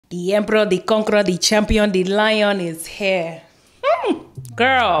The emperor, the conqueror, the champion, the lion is here.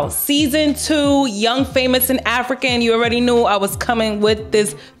 Girl, season 2, Young, Famous, and African. You already knew I was coming with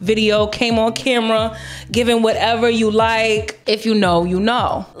this video. Came on camera, giving whatever you like. If you know, you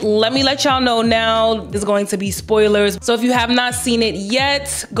know. Let me let y'all know now, there's going to be spoilers. So if you have not seen it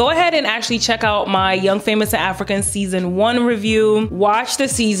yet, go ahead and actually check out my Young, Famous, and African season 1 review. Watch the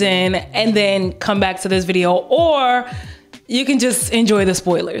season and then come back to this video, or you can just enjoy the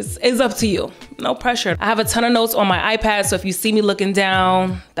spoilers. It's up to you. No pressure. I have a ton of notes on my iPad, so if you see me looking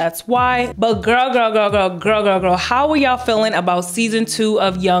down, that's why. But girl, how are y'all feeling about season 2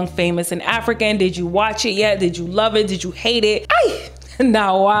 of Young, Famous, and African? Did you watch it yet? Did you love it? Did you hate it?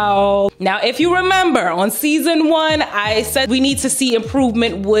 Now, wow. Now, if you remember, on season 1, I said we need to see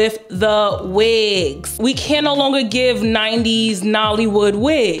improvement with the wigs. We can no longer give 90s Nollywood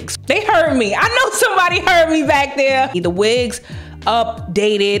wigs. They heard me. I know somebody heard me back there. The wigs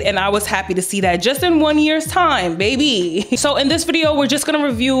updated, and I was happy to see that just in 1 year's time, baby. So in this video, we're just gonna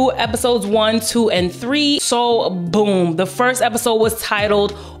review episodes 1, 2, and 3. So boom, the first episode was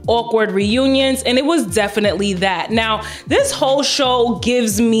titled Awkward Reunions, and it was definitely that. Now, this whole show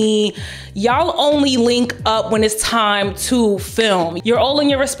gives me, y'all only link up when it's time to film. You're all in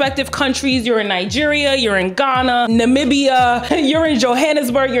your respective countries. You're in Nigeria, you're in Ghana, Namibia, you're in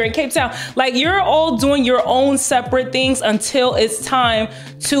Johannesburg, you're in Cape Town. Like, you're all doing your own separate things until it's time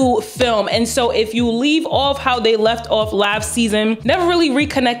to film. And so if you leave off how they left off last season, never really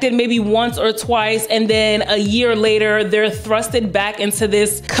reconnected, maybe once or twice, and then a year later, they're thrusted back into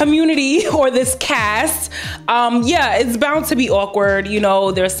this community or this cast, yeah, it's bound to be awkward. You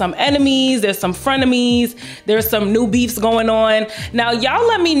know, there's some enemies, there's some frenemies, there's some new beefs going on. Now, y'all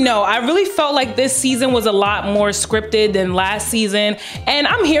let me know. I really felt like this season was a lot more scripted than last season, and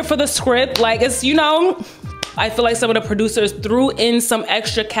I'm here for the script. Like, it's, you know, I feel like some of the producers threw in some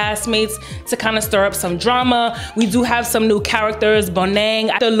extra castmates to kind of stir up some drama. We do have some new characters.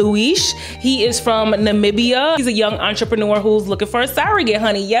 Bonang, Luis, he is from Namibia. He's a young entrepreneur who's looking for a surrogate,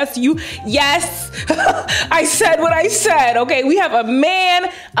 honey. Yes, I said what I said, okay? We have a man,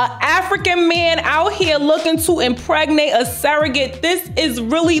 an African man out here looking to impregnate a surrogate. This is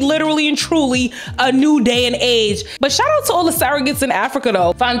really, literally, and truly a new day and age. But shout out to all the surrogates in Africa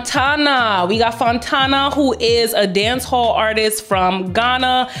though. Fontana, we got Fontana, who is a dance hall artist from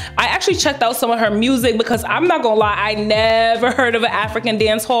Ghana. I actually checked out some of her music because I'm not gonna lie, I never heard of an African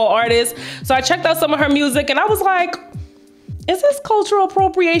dance hall artist. So I checked out some of her music and I was like, is this cultural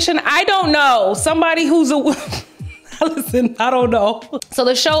appropriation? I don't know. Somebody who's a listen, I don't know. So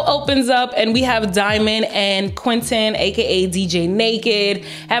the show opens up and we have Diamond and Quentin, aka DJ Naked,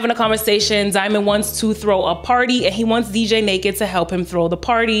 having a conversation. Diamond wants to throw a party and he wants DJ Naked to help him throw the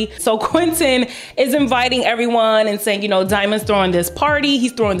party. So Quentin is inviting everyone and saying, you know, Diamond's throwing this party,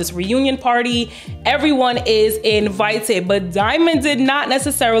 he's throwing this reunion party. Everyone is invited, but Diamond did not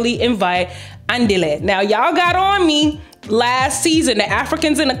necessarily invite Andile. Now, y'all got on me. Last season, the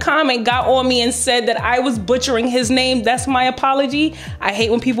Africans in the comment got on me and said that I was butchering his name. That's my apology. I hate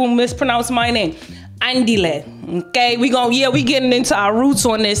when people mispronounce my name. Andile, okay? We getting into our roots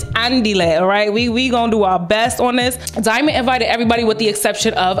on this. Andile, all right? We gonna do our best on this. Diamond invited everybody with the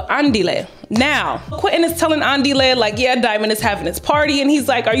exception of Andile. Now, Quentin is telling Andile, like, yeah, Diamond is having its party, and he's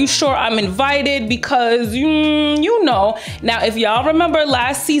like, are you sure I'm invited? Because, you know. Now, if y'all remember,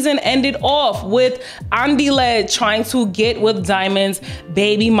 last season ended off with Andile trying to get with Diamond's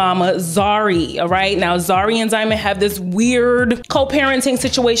baby mama, Zari, all right? Now, Zari and Diamond have this weird co-parenting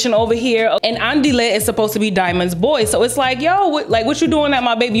situation over here, and Andile is supposed to be Diamond's boy. So it's like, yo, what you doing at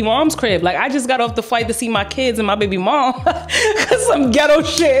my baby mom's crib? Like, I just got off the flight to see my kids and my baby mom, cause some ghetto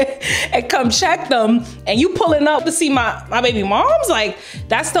shit, and come check them, and you pulling up to see my baby moms? Like,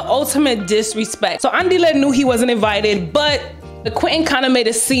 that's the ultimate disrespect. So Andile knew he wasn't invited, but the Quentin kind of made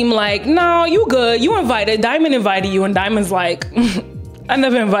it seem like, no, you good, you invited, Diamond invited you, and Diamond's like, I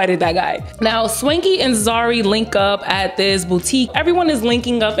never invited that guy. Now, Swanky and Zari link up at this boutique. Everyone is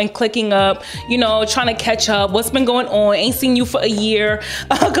linking up and clicking up, you know, trying to catch up. What's been going on? Ain't seen you for a year,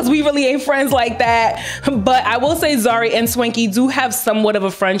 because we really ain't friends like that. But I will say Zari and Swanky do have somewhat of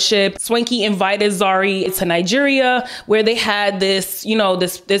a friendship. Swanky invited Zari to Nigeria, where they had this, you know,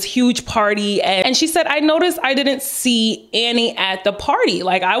 this huge party. And she said, I noticed I didn't see Annie at the party.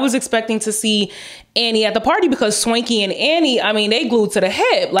 Like, I was expecting to see Annie at the party, because Swanky and Annie, I mean, they glued to the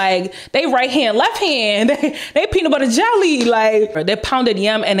hip. Like, they right hand, left hand. They peanut butter jelly. Like, they pounded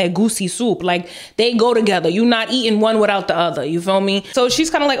yam and a goosey soup. Like, they go together. You're not eating one without the other. You feel me? So she's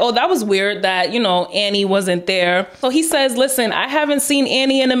kind of like, oh, that was weird that, you know, Annie wasn't there. So he says, listen, I haven't seen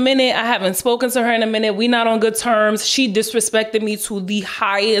Annie in a minute. I haven't spoken to her in a minute. We not on good terms. She disrespected me to the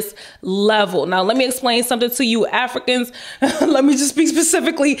highest level. Now, let me explain something to you Africans. Let me just speak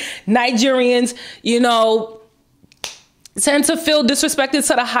specifically. Nigerians, you know, tend to feel disrespected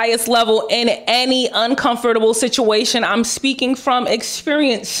to the highest level in any uncomfortable situation. I'm speaking from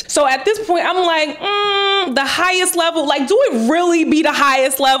experience. So at this point, I'm like, the highest level, like, do it really be the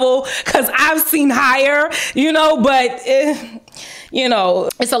highest level? Because I've seen higher, you know, but you know,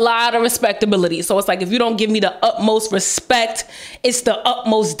 it's a lot of respectability. So it's like, if you don't give me the utmost respect, it's the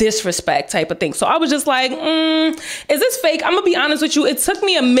utmost disrespect type of thing. So I was just like, is this fake? I'm gonna be honest with you. It took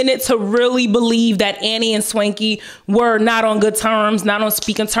me a minute to really believe that Annie and Swanky were not on good terms, not on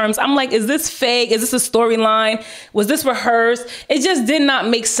speaking terms. I'm like, is this fake? Is this a storyline? Was this rehearsed? It just did not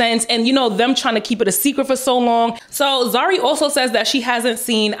make sense. And you know, them trying to keep it a secret for so long. So Zari also says that she hasn't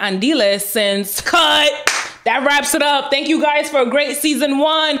seen Andile since cut. That wraps it up. Thank you guys for a great season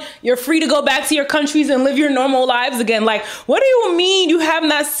 1. You're free to go back to your countries and live your normal lives again. Like, what do you mean you have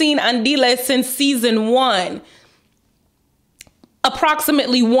not seen Andile since season 1?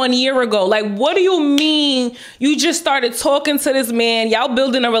 Approximately 1 year ago. Like, what do you mean you just started talking to this man? Y'all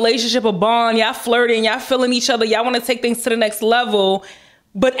building a relationship, a bond. Y'all flirting. Y'all feeling each other. Y'all want to take things to the next level.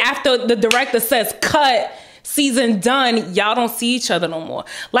 But after the director says cut, season done, y'all don't see each other no more.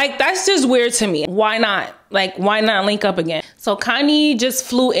 Like, that's just weird to me. Why not? Like, why not link up again? So Connie just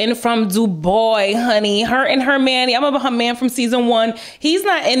flew in from Dubai, honey. Her and her man, I remember her man from season 1. He's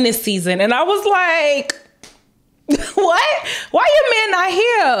not in this season. And I was like, what? Why your man not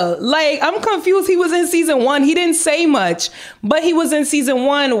here? Like, I'm confused. He was in season 1. He didn't say much, but he was in season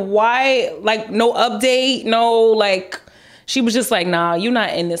 1. Why? Like, no update, no, like, she was just like, nah, you're not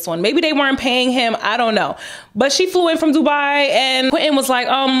in this one. Maybe they weren't paying him. I don't know. But she flew in from Dubai, and Quentin was like,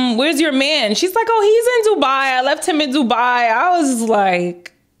 where's your man? She's like, oh, he's in Dubai. I left him in Dubai. I was like,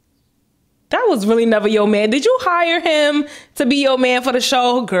 that was really never your man. Did you hire him to be your man for the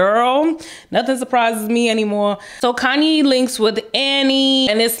show? Girl, nothing surprises me anymore. So Kanye links with Annie,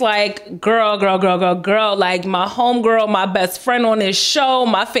 and it's like, girl, like my homegirl, my best friend on this show,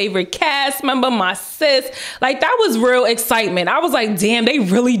 my favorite cast member, my sis. Like, that was real excitement. I was like, damn, they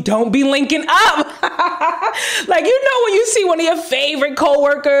really don't be linking up. Like, you know, when you see one of your favorite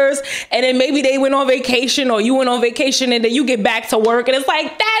coworkers, and then maybe they went on vacation, or you went on vacation, and then you get back to work, and it's like,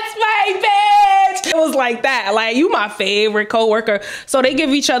 that's my bitch. It was like that. Like, you my favorite coworker. So they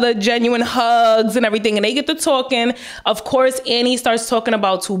give each other genuine hugs and everything, and they get to talking. Of course, Annie starts talking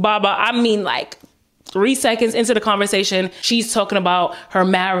about Tubaba. I mean, like, 3 seconds into the conversation, she's talking about her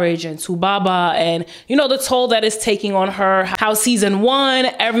marriage and Tubaba and, you know, the toll that it's taking on her. How season 1,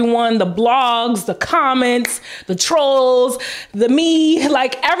 everyone, the blogs, the comments, the trolls, the me,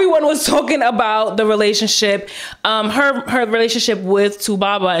 like, everyone was talking about the relationship, her relationship with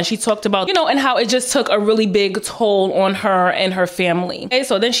Tubaba. And she talked about, you know, and how it just took a really big toll on her and her family. Okay,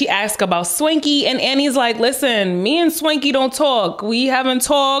 so then she asked about Swanky, and Annie's like, listen, me and Swanky don't talk. We haven't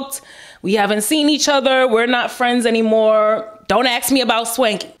talked. We haven't seen each other. We're not friends anymore. Don't ask me about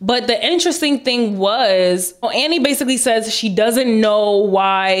Swanky. But the interesting thing was, Annie basically says she doesn't know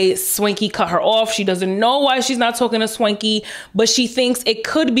why Swanky cut her off. She doesn't know why she's not talking to Swanky, but she thinks it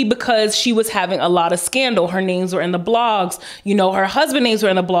could be because she was having a lot of scandal. Her names were in the blogs. You know, her husband's names were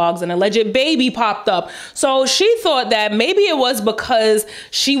in the blogs. An alleged baby popped up. So she thought that maybe it was because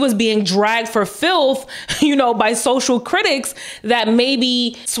she was being dragged for filth, you know, by social critics, that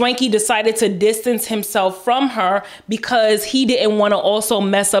maybe Swanky decided to distance himself from her because he didn't want to also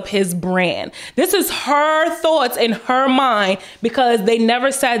mess up his brand. This is her thoughts in her mind, because they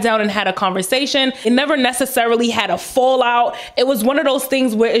never sat down and had a conversation. It never necessarily had a fallout. It was one of those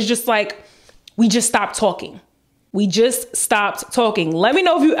things where it's just like, we just stopped talking. We just stopped talking. Let me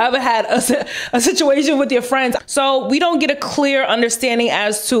know if you ever had a situation with your friends. So we don't get a clear understanding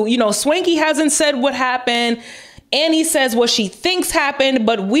as to, you know, Swanky hasn't said what happened. Annie says what she thinks happened,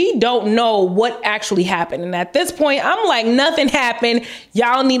 but we don't know what actually happened. And at this point, I'm like, nothing happened.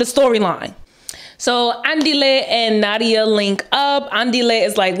 Y'all need a storyline. So Andile and Nadia link up. Andile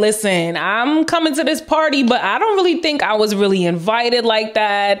is like, listen, I'm coming to this party, but I don't really think I was really invited like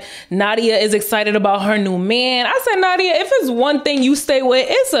that. Nadia is excited about her new man. I said, Nadia, if it's one thing you stay with,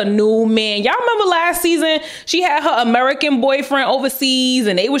 it's a new man. Y'all remember last season, she had her American boyfriend overseas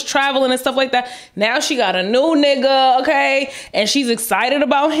and they was traveling and stuff like that. Now she got a new nigga, okay? And she's excited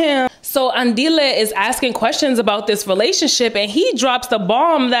about him. So Andile is asking questions about this relationship and he drops the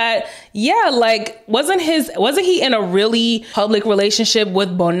bomb that, yeah, like, wasn't he in a really public relationship with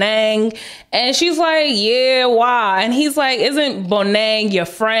Bonang? And she's like, yeah, why? And he's like, isn't Bonang your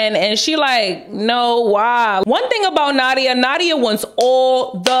friend? And she like, no, why? One thing about Nadia wants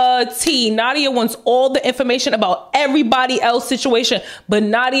all the tea. Nadia wants all the information about everybody else's situation, but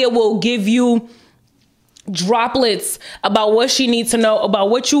Nadia will give you droplets about what she needs to know, about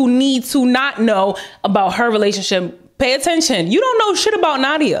what you need to not know about her relationship. Pay attention. You don't know shit about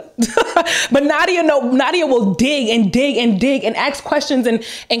Nadia. But Nadia will dig and ask questions and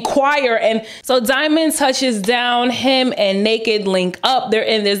inquire. And so Diamond touches down. Him and Naked link up. They're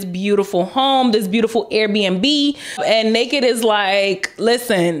in this beautiful home, this beautiful Airbnb. And Naked is like,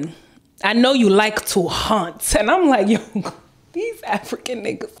 listen, I know you like to hunt. And I'm like, yo, these African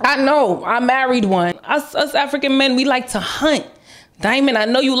niggas. I know, I married one. Us African men, we like to hunt. Diamond, I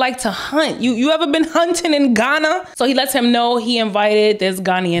know you like to hunt. You ever been hunting in Ghana? So he lets him know he invited this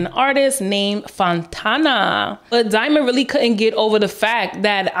Ghanaian artist named Fontana. But Diamond really couldn't get over the fact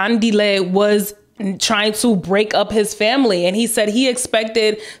that Andile was trying to break up his family. And he said he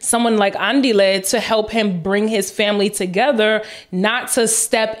expected someone like Andile to help him bring his family together, not to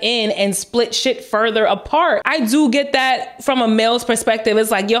step in and split shit further apart. I do get that from a male's perspective. It's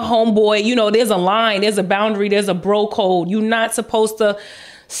like your homeboy, you know, there's a line, there's a boundary, there's a bro code. You're not supposed to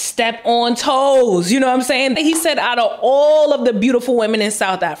step on toes. You know what I'm saying? He said, out of all of the beautiful women in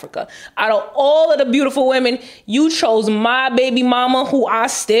South Africa, out of all of the beautiful women, you chose my baby mama, who I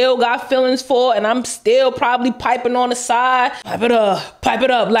still got feelings for, and I'm still probably piping on the side. Pipe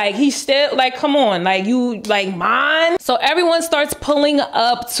it up. Like, he's still like, come on, like, you like mine. So everyone starts pulling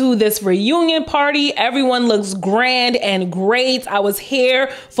up to this reunion party. Everyone looks grand and great. I was here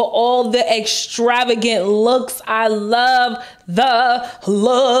for all the extravagant looks. I love the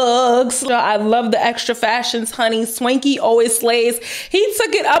looks. I love the extra fashions, honey. Swanky always slays. He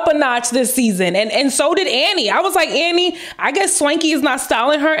took it up a notch this season, and so did Annie. I was like, Annie, I guess Swanky is not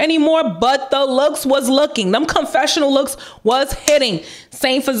styling her anymore, but the looks was looking. Them confessional looks was hitting.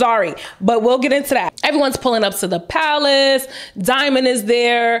 Same for Zari, but we'll get into that. Everyone's pulling up to the palace. Diamond is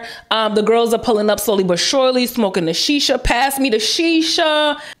there. The girls are pulling up slowly but surely, smoking the shisha. Pass me the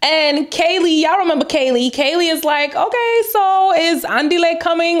shisha. And Kaylee, y'all remember Kaylee? Kaylee is like, okay, so is Andile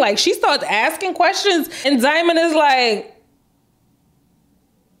coming? Like, she starts asking questions, and Diamond is like,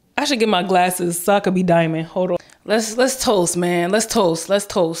 I should get my glasses so I could be Diamond. Hold on. Let's toast, man. Let's toast. I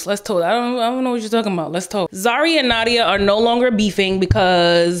don't know what you're talking about. Let's toast. Zari and Nadia are no longer beefing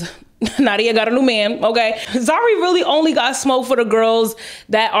because Nadia got a new man, okay? Zari really only got smoke for the girls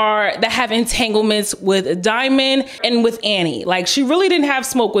that have entanglements with Diamond and with Annie. Like, she really didn't have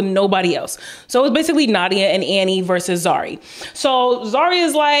smoke with nobody else. So it was basically Nadia and Annie versus Zari. So Zari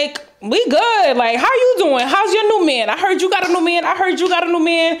is like, we good. Like, how you doing? How's your new man? I heard you got a new man. I heard you got a new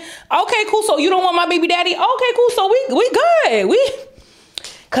man. Okay, cool. So you don't want my baby daddy? Okay, cool. So we good.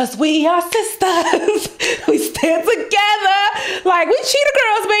 Cause we are sisters. We stand together. Like, we cheetah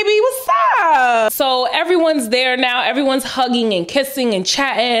girls, baby. What's up? So everyone's there now. Everyone's hugging and kissing and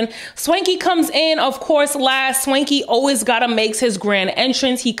chatting. Swanky comes in, of course, last. Swanky always gotta make his grand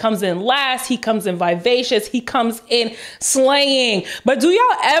entrance. He comes in last. He comes in vivacious. He comes in slaying. But do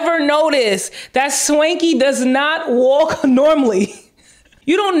y'all ever notice that Swanky does not walk normally?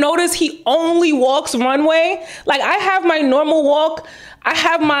 You don't notice he only walks runway? Like, I have my normal walk. I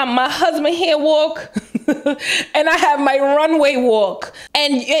have my husband here walk and I have my runway walk,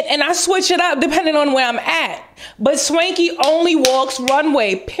 and I switch it up depending on where I'm at. But Swanky only walks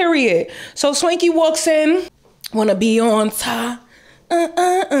runway, period. So Swanky walks in, wanna be on top.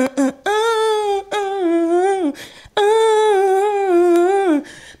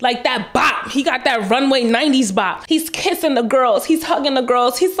 Like that bop. He got that runway 90s bop. He's kissing the girls. He's hugging the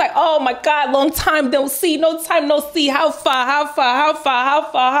girls. He's like, oh my God, long time no see. No time no see. How far?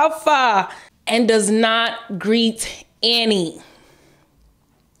 And does not greet Annie.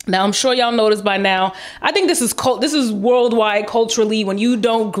 Now, I'm sure y'all noticed by now, I think this is worldwide culturally. When you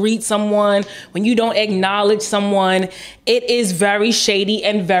don't greet someone, when you don't acknowledge someone, it is very shady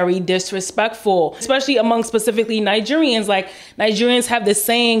and very disrespectful, especially among specifically Nigerians. Like, Nigerians have this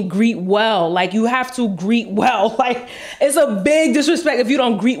saying, greet well. Like, you have to greet well. Like, it's a big disrespect if you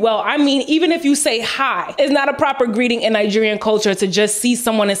don't greet well. I mean, even if you say hi, it's not a proper greeting in Nigerian culture to just see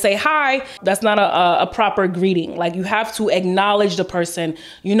someone and say hi. That's not a proper greeting. Like, you have to acknowledge the person,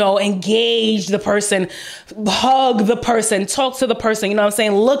 you know, engage the person, hug the person, talk to the person, you know what I'm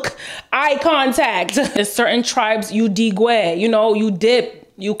saying? Look, eye contact. In certain tribes, you digue, you know, you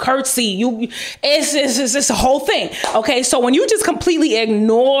dip, you curtsy, it's a whole thing. Okay, so when you just completely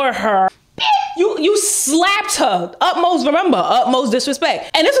ignore her, you slapped her. Utmost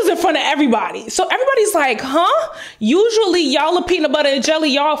disrespect. And this was in front of everybody. So everybody's like, huh? Usually y'all are peanut butter and jelly,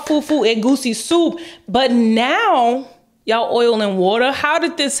 y'all fufu and goosey soup. But now y'all oil and water. How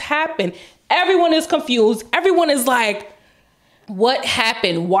did this happen? Everyone is confused. Everyone is like, what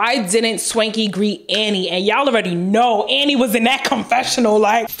happened? Why didn't Swanky greet Annie? And y'all already know Annie was in that confessional.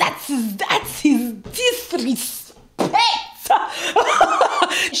 Like, that's his disrespect.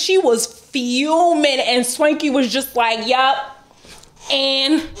 She was fuming and Swanky was just like, yup.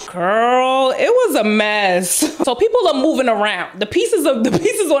 And girl, it was a mess. So people are moving around. The pieces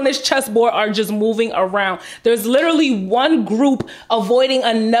on this chessboard are just moving around. There's literally one group avoiding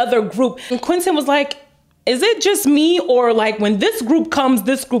another group. And Quentin was like, is it just me, or like when this group comes,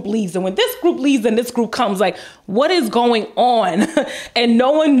 this group leaves, and when this group leaves, then this group comes? Like, what is going on? And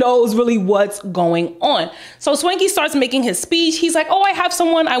no one knows really what's going on. So Swanky starts making his speech. He's like, oh, I have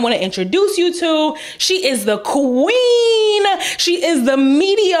someone I want to introduce you to. She is the queen. She is the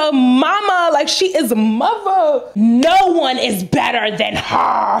media mama. Like, she is mother. No one is better than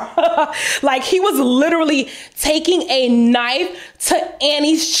her. Like, he was literally taking a knife to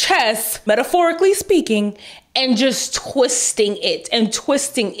Annie's chest, metaphorically speaking, and just twisting it.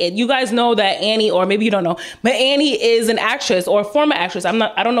 You guys know that Annie, or maybe you don't know, but Annie is an actress or a former actress.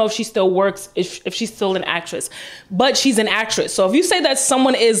 I don't know if she still works, if she's still an actress, but she's an actress. So if you say that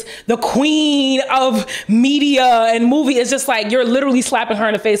someone is the queen of media and movie, it's just like you're literally slapping her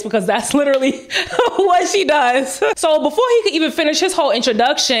in the face, because that's literally what she does. So before he could even finish his whole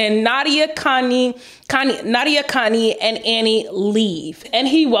introduction, Nadia, Connie, and Annie leave, and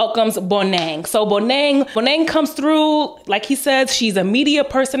he welcomes Bonang. So Bonang comes through. Like he says, she's a media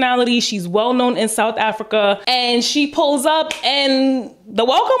personality. She's well known in South Africa, and she pulls up, and the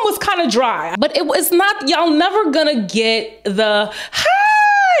welcome was kind of dry. But it was not. Y'all never gonna get the hi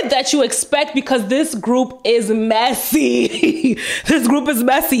that you expect, because this group is messy. This group is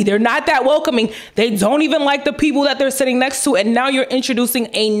messy. They're not that welcoming. They don't even like the people that they're sitting next to. And now you're introducing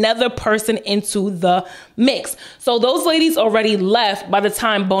another person into the mix. So those ladies already left by the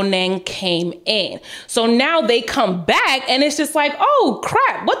time Bonang came in. So now they come back, and it's just like, oh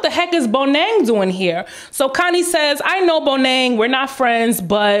crap, what the heck is Bonang doing here? So Connie says, I know Bonang, we're not friends,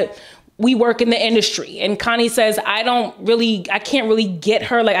 but we work in the industry. And Connie says, I can't really get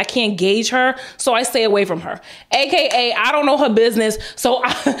her. Like, I can't gauge her. So I stay away from her. AKA, I don't know her business. So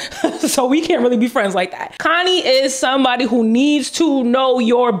we can't really be friends like that. Connie is somebody who needs to know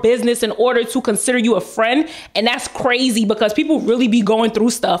your business in order to consider you a friend. And that's crazy, because people really be going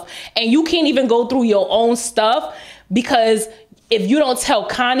through stuff, and you can't even go through your own stuff, because if you don't tell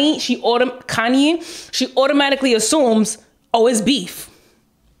Connie, she automatically assumes, oh, it's beef.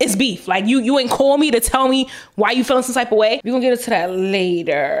 It's beef. Like, you ain't call me to tell me why you feeling some type of way. We're gonna get into that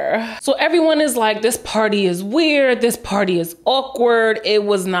later. So everyone is like, this party is weird. This party is awkward. It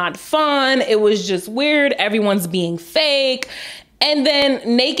was not fun. It was just weird. Everyone's being fake. And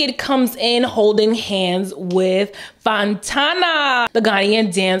then Naked comes in holding hands with Fontana, the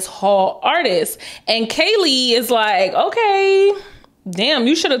Ghanaian dance hall artist. And Kaylee is like, okay, damn,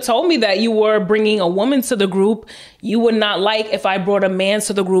 you should have told me that you were bringing a woman to the group. You would not like if I brought a man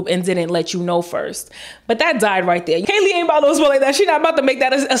to the group and didn't let you know first. But that died right there. Kaylee ain't about to spell like that. She's not about to make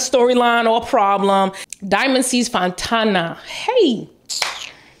that a storyline or a problem. Diamond sees Fontana. Hey,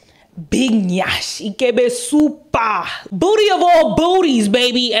 big nyash, ikebe super. Booty of all booties,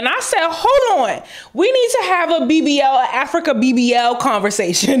 baby. And I said, hold on. We need to have a BBL, Africa BBL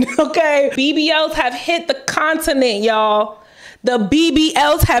conversation, okay? BBLs have hit the continent, y'all. The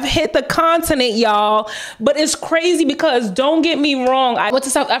BBLs have hit the continent, y'all. But it's crazy, because don't get me wrong, I went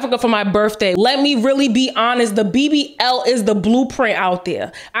to South Africa for my birthday. Let me really be honest. The BBL is the blueprint out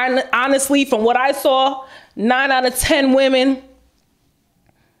there. And honestly, from what I saw, 9 out of 10 women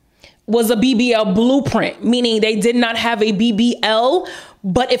was a BBL blueprint, meaning they did not have a BBL,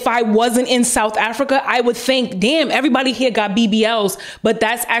 But if I wasn't in South Africa, I would think, damn, everybody here got BBLs, but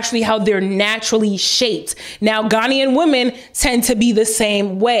that's actually how they're naturally shaped. Now, Ghanaian women tend to be the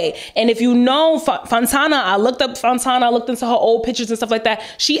same way. And if you know Fontana, I looked up Fontana, I looked into her old pictures and stuff like that.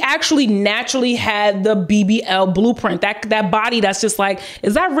 She actually naturally had the BBL blueprint, that body that's just like,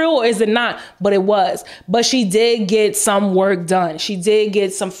 is that real or is it not? But it was. But she did get some work done. She did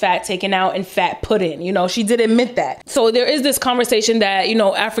get some fat taken out and fat put in. You know, she did admit that. So there is this conversation that, you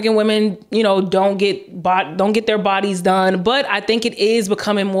know, African women, you know, don't get their bodies done, but I think it is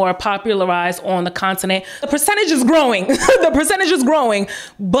becoming more popularized on the continent. The percentage is growing. The percentage is growing,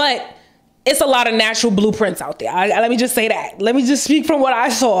 but it's a lot of natural blueprints out there. Let me just say that. Let me just speak from what I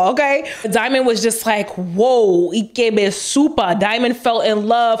saw, okay? Diamond was just like, whoa, Ikebe super. Diamond fell in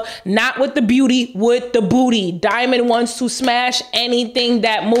love, not with the beauty, with the booty. Diamond wants to smash anything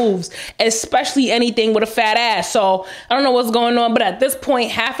that moves, especially anything with a fat ass. So I don't know what's going on, but at this point,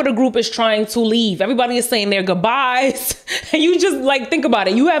 half of the group is trying to leave. Everybody is saying their goodbyes. And you just like, think about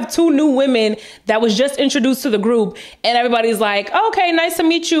it. You have two new women that was just introduced to the group and everybody's like, okay, nice to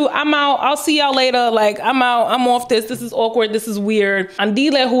meet you. I'm out. I'll see y'all later. Like, I'm out. I'm off this. This is awkward. This is weird.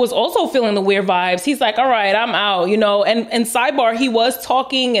 Andile, who was also feeling the weird vibes, he's like, all right, I'm out, you know. And sidebar, he was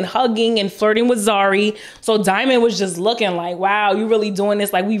talking and hugging and flirting with Zari. So Diamond was just looking like, wow, you really doing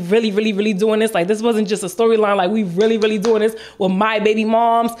this? Like, we really, really, really doing this? Like, this wasn't just a storyline. Like, we really, really doing this with my baby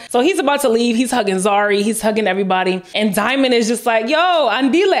moms. So he's about to leave. He's hugging Zari. He's hugging everybody. And Diamond is just like, yo,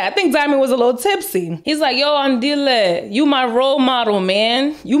 Andile. I think Diamond was a little tipsy. He's like, yo, Andile, you my role model,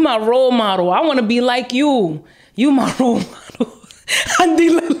 man. You my role model. I want to be like you. You my role model.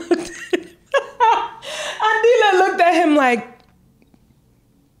 Andile looked at him like,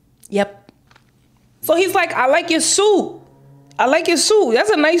 yep. So he's like, I like your suit. I like your suit. That's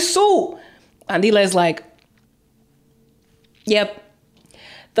a nice suit. Andile is like, yep.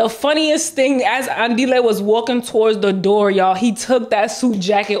 The funniest thing, as Andile was walking towards the door, y'all, he took that suit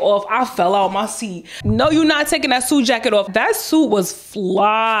jacket off. I fell out my seat. No, you're not taking that suit jacket off. That suit was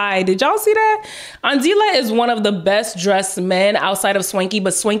fly. Did y'all see that? Andile is one of the best dressed men outside of Swanky,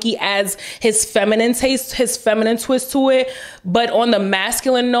 but Swanky adds his feminine taste, his feminine twist to it. But on the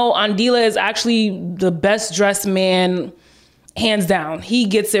masculine note, Andile is actually the best dressed man, hands down. He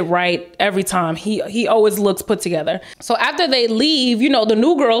gets it right every time. He always looks put together. So after they leave, you know, the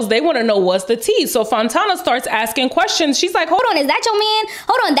new girls, they want to know what's the tea. So Fontana starts asking questions. She's like, hold on, is that your man?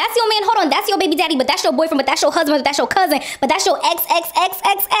 Hold on, that's your man. Hold on, that's your baby daddy, but that's your boyfriend, but that's your husband, but that's your cousin, but that's your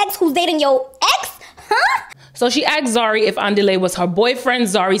ex who's dating your ex? Huh? So she asks Zari if Andile was her boyfriend.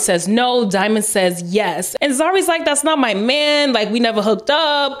 Zari says no. Diamond says yes. And Zari's like, that's not my man. Like, we never hooked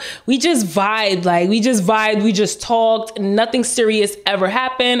up. We just vibed. Like, we just vibed. We just talked. Nothing serious ever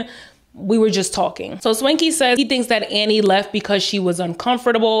happened. We were just talking. So Swanky says he thinks that Annie left because she was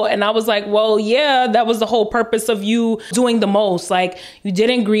uncomfortable. And I was like, well, yeah, that was the whole purpose of you doing the most. Like, you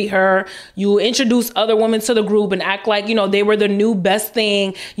didn't greet her. You introduced other women to the group and act like, you know, they were the new best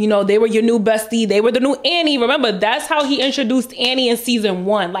thing. You know, they were your new bestie. They were the new Annie. Remember, that's how he introduced Annie in season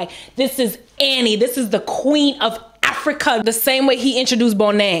 1. Like, this is Annie. This is the queen of Africa. The same way he introduced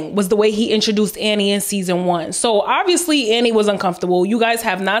Bonang was the way he introduced Annie in season 1. So obviously Annie was uncomfortable. You guys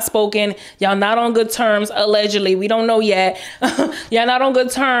have not spoken. Y'all not on good terms, allegedly. We don't know yet. Y'all not on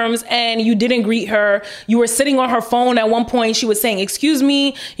good terms, and you didn't greet her. You were sitting on her phone at one point. She was saying, excuse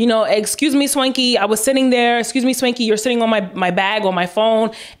me, you know, excuse me, Swanky. I was sitting there. Excuse me, Swanky. You're sitting on my bag on my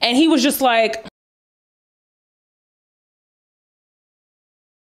phone. And he was just like,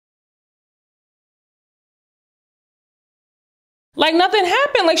 like nothing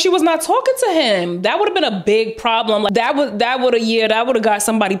happened. Like, she was not talking to him. That would have been a big problem. Like, that would have got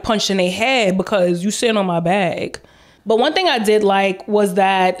somebody punched in their head because you sitting on my bag. But one thing I did like was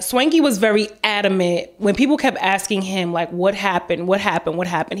that Swanky was very adamant when people kept asking him, like, what happened? What happened? What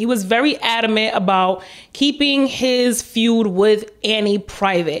happened? He was very adamant about keeping his feud with Annie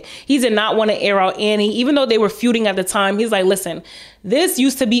private. He did not want to air out Annie, even though they were feuding at the time. He's like, listen, this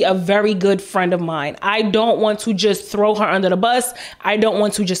used to be a very good friend of mine. I don't want to just throw her under the bus. I don't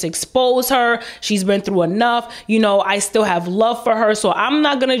want to just expose her. She's been through enough. You know, I still have love for her. So I'm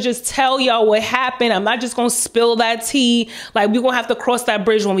not going to just tell y'all what happened. I'm not just going to spill that tea. Like, we're going to have to cross that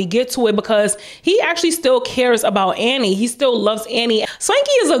bridge when we get to it, because he actually still cares about Annie. He still loves Annie.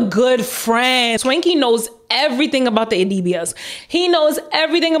 Swanky is a good friend. Swanky knows everything about the Adibias. He knows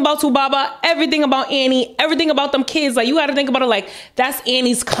everything about Tubaba, everything about Annie, everything about them kids. Like, you got to think about it like that's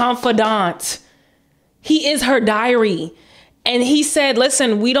Annie's confidant. He is her diary. And he said,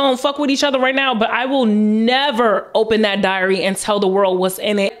 listen, we don't fuck with each other right now, but I will never open that diary and tell the world what's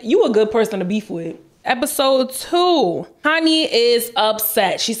in it. You a good person to beef with. Episode 2, Kanye is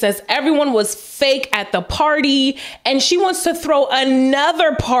upset. She says everyone was fake at the party and she wants to throw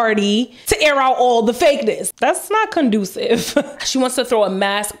another party to air out all the fakeness. That's not conducive. She wants to throw a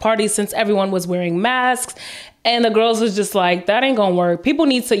mask party since everyone was wearing masks. And the girls was just like, that ain't gonna work.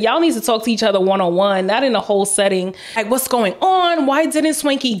 Y'all need to talk to each other one-on-one, not in a whole setting. Like, what's going on? Why didn't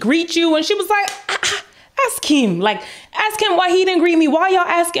Swanky greet you? And she was like, ask him. Like, ask him why he didn't greet me. Why y'all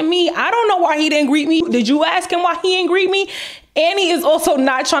asking me? I don't know why he didn't greet me. Did you ask him why he didn't greet me? Annie is also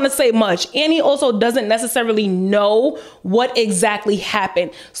not trying to say much. Annie also doesn't necessarily know what exactly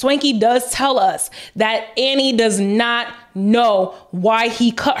happened. Swanky does tell us that Annie does not know why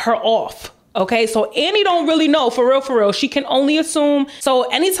he cut her off. Okay, so Annie don't really know, for real. She can only assume. So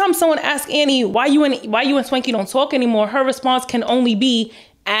anytime someone asks Annie, why you and Swanky don't talk anymore, her response can only be,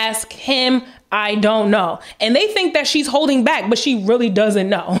 ask him, I don't know. And they think that she's holding back, but she really doesn't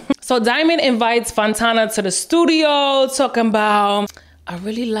know. So Diamond invites Fontana to the studio, talking about, I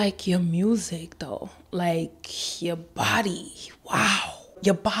really like your music though. Like your body, wow.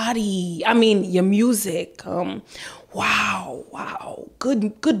 Your body, I mean your music. Wow.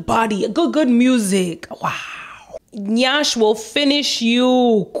 Good body, good music. Wow. Nyash will finish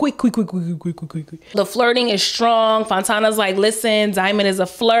you quick. The flirting is strong. Fontana's like, listen, Diamond is a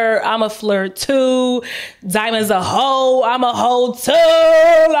flirt. I'm a flirt too. Diamond's a hoe. I'm a hoe too.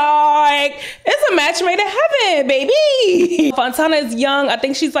 Like, it's a match made in heaven, baby. Fontana is young. I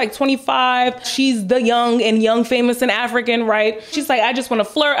think she's like 25. She's the young, famous, and African, right? She's like, I just want to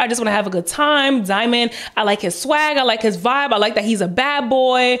flirt. I just want to have a good time. Diamond, I like his swag. I like his vibe. I like that he's a bad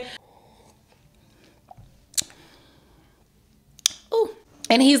boy.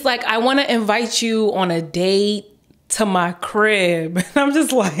 And he's like, I want to invite you on a date to my crib. And I'm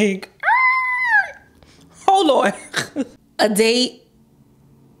just like, hold on. A date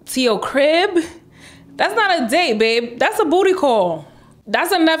to your crib? That's not a date, babe. That's a booty call.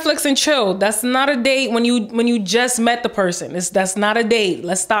 That's a Netflix and chill. That's not a date when you just met the person. That's not a date.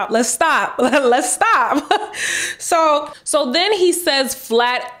 Let's stop. So then he says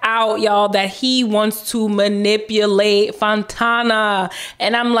flat out, y'all, that he wants to manipulate Fontana.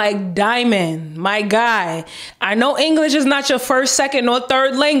 And I'm like, Diamond, my guy, I know English is not your first, second, or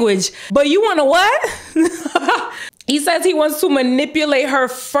third language, but you want to what? He says he wants to manipulate her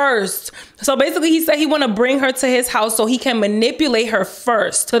first. So basically he said he want to bring her to his house so he can manipulate her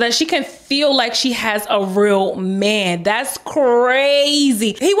first so that she can feel like she has a real man. That's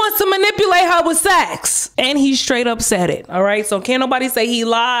crazy. He wants to manipulate her with sex. And he straight up said it. All right. So can't nobody say he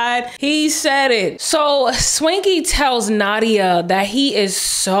lied. He said it. So Swanky tells Nadia that he is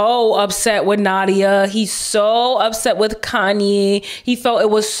so upset with Nadia. He's so upset with Kanye. He felt it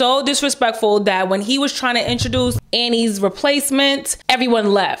was so disrespectful that when he was trying to introduce Annie's replacement,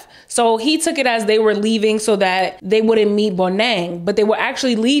 everyone left. So he took it as they were leaving so that they wouldn't meet Bonang, but they were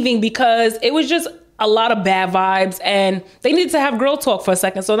actually leaving because it was just a lot of bad vibes and they needed to have girl talk for a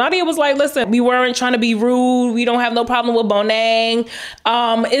second. So Nadia was like, listen, we weren't trying to be rude. We don't have no problem with Bonang.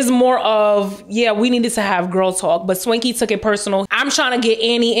 It's more of, yeah, we needed to have girl talk. But Swanky took it personal. I'm trying to get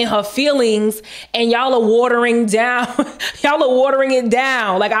Annie in her feelings and y'all are watering down. Y'all are watering it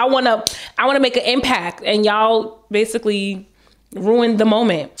down. Like I wanna make an impact and y'all basically ruined the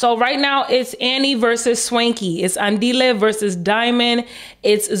moment. So right now it's Annie versus Swanky. It's Andile versus Diamond.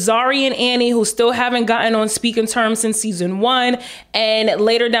 It's Zari and Annie who still haven't gotten on speaking terms since season 1. And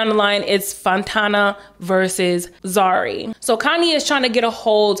later down the line, it's Fontana versus Zari. So Kanye is trying to get a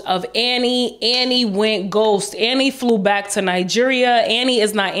hold of Annie. Annie went ghost. Annie flew back to Nigeria. Annie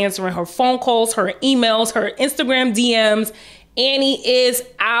is not answering her phone calls, her emails, her Instagram DMs. Annie is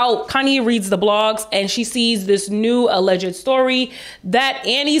out. Kanye reads the blogs and she sees this new alleged story that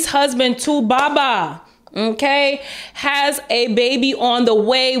Annie's husband, Baba, okay, has a baby on the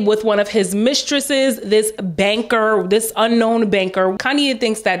way with one of his mistresses, this banker, this unknown banker. Kanye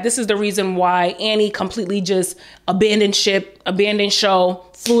thinks that this is the reason why Annie completely just abandoned ship, abandoned show,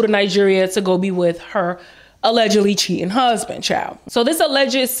 flew to Nigeria to go be with her allegedly cheating husband, child. So this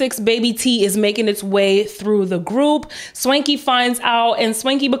alleged 6 baby tea is making its way through the group. Swanky finds out and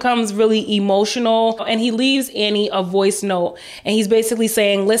Swanky becomes really emotional and he leaves Annie a voice note. And he's basically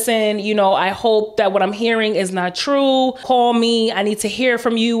saying, listen, you know, I hope that what I'm hearing is not true. Call me. I need to hear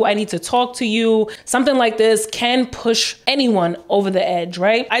from you. I need to talk to you. Something like this can push anyone over the edge,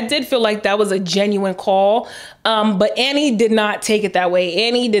 right? I did feel like that was a genuine call. But Annie did not take it that way.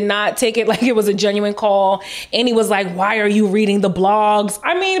 Annie did not take it like it was a genuine call. Annie was like, why are you reading the blogs?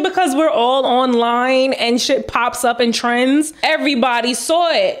 I mean, because we're all online and shit pops up in trends. Everybody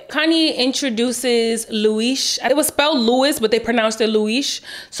saw it. Kanye introduces Luis. It was spelled Louis, but they pronounced it Luis.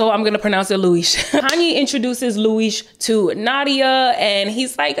 So I'm going to pronounce it Luis. Kanye introduces Luis to Nadia, and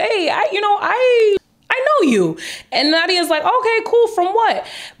he's like, hey, I know you. And Nadia's like, okay, cool. From what?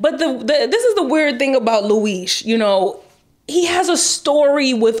 But this is the weird thing about Luis. You know, he has a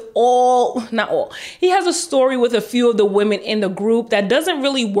story with he has a story with a few of the women in the group that doesn't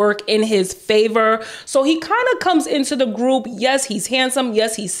really work in his favor. So he kind of comes into the group. Yes, he's handsome.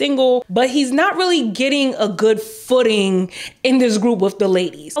 Yes, he's single, but he's not really getting a good footing in this group with the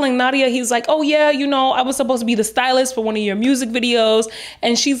ladies. Telling Nadia, he's like, oh yeah, you know, I was supposed to be the stylist for one of your music videos.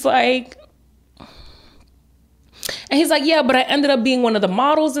 And she's like, and he's like, yeah, but I ended up being one of the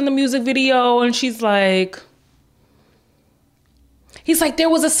models in the music video. And she's like, he's like, there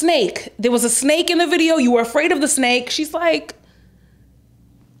was a snake. There was a snake in the video. You were afraid of the snake. She's like,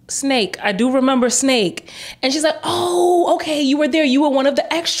 snake. I do remember snake. And she's like, oh, okay. You were there. You were one of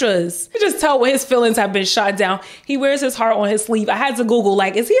the extras. You just tell when his feelings have been shot down. He wears his heart on his sleeve. I had to Google,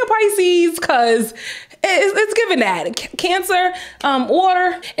 like, is he a Pisces? Cause it's giving that Cancer,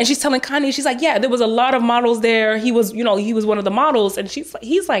 water. And she's telling Kanye, she's like, yeah, there was a lot of models there. He was, you know, he was one of the models. And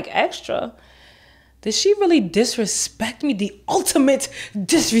he's like, extra. Did she really disrespect me? The ultimate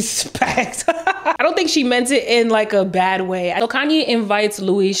disrespect. I don't think she meant it in like a bad way. So Kanye invites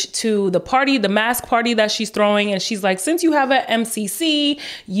Luis to the party, the mask party that she's throwing. And she's like, since you have an MCC,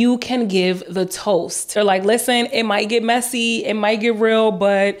 you can give the toast. They're like, listen, it might get messy. It might get real,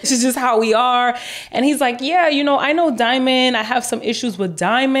 but this is just how we are. And he's like, yeah, you know, I know Diamond. I have some issues with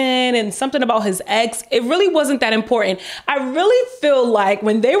Diamond and something about his ex. It really wasn't that important. I really feel like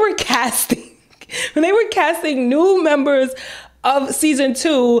when they were casting new members of season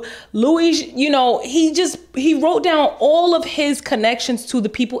 2, Luis, you know, he wrote down all of his connections to the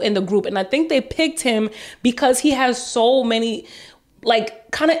people in the group. And I think they picked him because he has so many like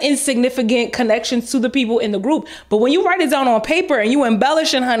kind of insignificant connections to the people in the group. But when you write it down on paper and you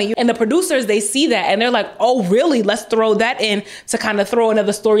embellish it, honey, and the producers, they see that and they're like, oh, really? Let's throw that in to kind of throw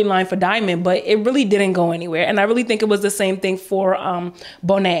another storyline for Diamond. But it really didn't go anywhere. And I really think it was the same thing for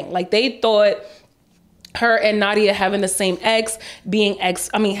Bonang. Like they thought her and Nadia having the same ex,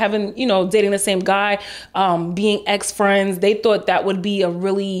 having, you know, dating the same guy, being ex-friends. They thought that would be a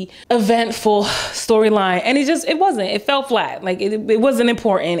really eventful storyline. And it wasn't. It fell flat. Like it wasn't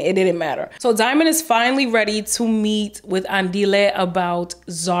important. It didn't matter. So Diamond is finally ready to meet with Andile about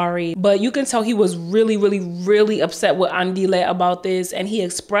Zari. But you can tell he was really, really, really upset with Andile about this. And he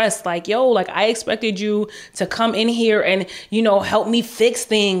expressed like, yo, like I expected you to come in here and, you know, help me fix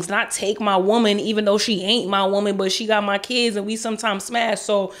things, not take my woman, even though she ain't my woman, but she got my kids and we sometimes smash.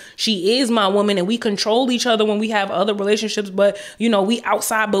 So she is my woman and we control each other when we have other relationships, but you know, we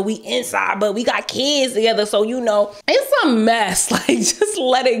outside, but we inside, but we got kids together. So, you know, it's a mess. Like, just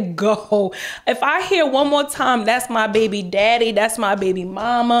let it go. If I hear one more time, that's my baby daddy, that's my baby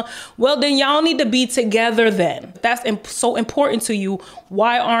mama, well, then y'all need to be together then. That's so important to you.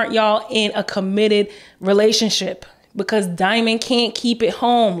 Why aren't y'all in a committed relationship? Because Diamond can't keep it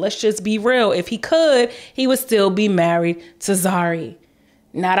home. Let's just be real. If he could, he would still be married to Zari,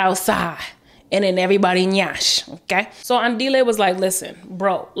 not outside. And then everybody nyash, okay? So Andile was like, listen,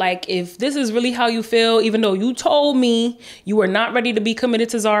 bro, like if this is really how you feel, even though you told me you were not ready to be committed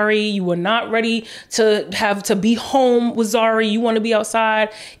to Zari, you were not ready to have to be home with Zari, you want to be outside,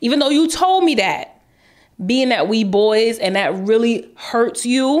 even though you told me that, being that we boys and that really hurts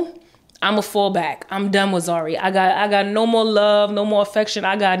you, I'm a fall back. I'm done with Zari. I got no more love, no more affection.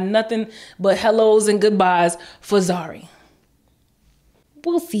 I got nothing but hellos and goodbyes for Zari.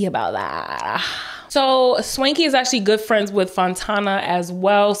 We'll see about that. So Swanky is actually good friends with Fontana as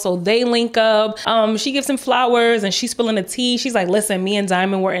well. So they link up. She gives him flowers and she's spilling the tea. She's like, listen, me and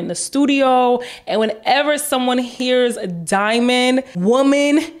Diamond were in the studio. And whenever someone hears Diamond,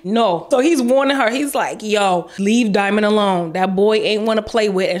 woman, no. So he's warning her. He's like, yo, leave Diamond alone. That boy ain't want to play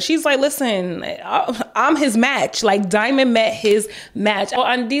with. And she's like, listen, I'm his match. Like Diamond met his match. So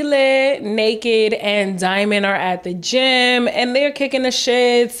Andile, Naked, and Diamond are at the gym and they're kicking the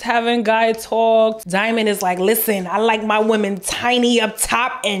shits, having guy talk. Diamond is like, listen, I like my women tiny up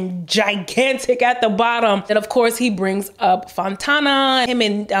top and gigantic at the bottom. And of course he brings up Fontana. Him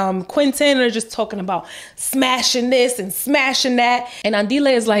and Quentin are just talking about smashing this and smashing that. And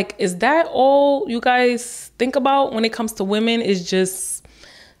Andile is like, is that all you guys think about when it comes to women, is just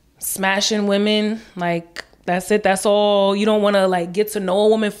smashing women? Like, That's it. That's all. You don't want to like get to know a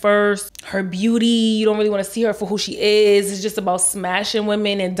woman first. Her beauty, you don't really want to see her for who she is. It's just about smashing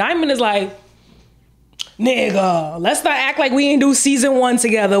women. And Diamond is like, nigga, let's not act like we ain't do season 1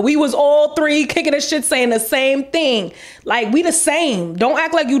 together. We was all 3 kicking the shit saying the same thing. Like, we the same. Don't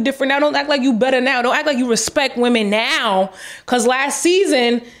act like you different now. Don't act like you better now. Don't act like you respect women now. Because last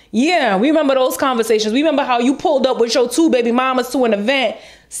season, yeah, we remember those conversations. We remember how you pulled up with your 2 baby mamas to an event.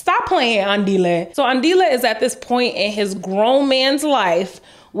 Stop playing, Andile. So Andile is at this point in his grown man's life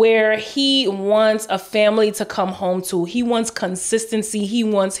where he wants a family to come home to. He wants consistency. He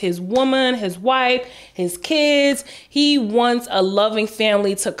wants his woman, his wife, his kids. He wants a loving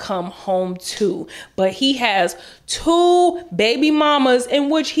family to come home to. But he has 2 baby mamas in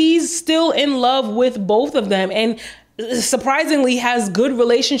which he's still in love with both of them. And surprisingly has good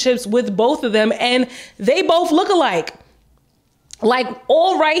relationships with both of them. And they both look alike. Like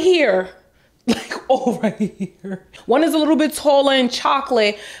all right here. Like all right here. One is a little bit taller and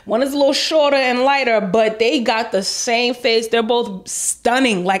chocolate. One is a little shorter and lighter, but they got the same face. They're both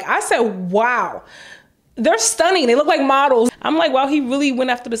stunning. Like I said, wow. They're stunning. They look like models. I'm like, wow, he really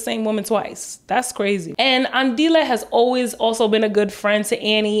went after the same woman twice. That's crazy. And Andile has always also been a good friend to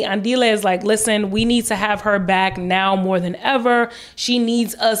Annie. Andile is like, listen, we need to have her back now more than ever. She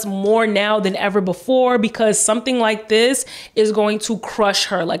needs us more now than ever before because something like this is going to crush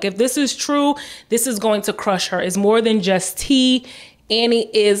her. Like if this is true, this is going to crush her. It's more than just tea. Annie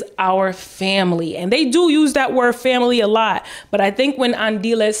is our family. And they do use that word family a lot. But I think when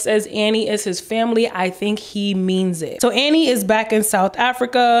Andile says Annie is his family, I think he means it. So Annie is back in South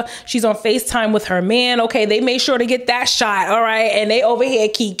Africa. She's on FaceTime with her man. Okay, they made sure to get that shot. All right. And they over here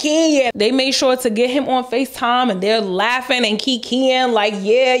kikiing. They made sure to get him on FaceTime and they're laughing and kikiing like,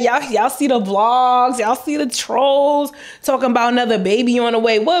 yeah, y'all see the vlogs. Y'all see the trolls talking about another baby on the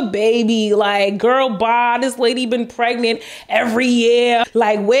way. What baby? Like, girl, bye. This lady been pregnant every year.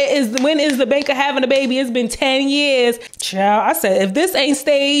 Like, when is the banker having a baby? It's been 10 years. Child, I said, if this ain't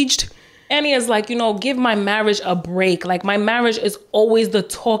staged, Annie is like, you know, give my marriage a break. Like my marriage is always the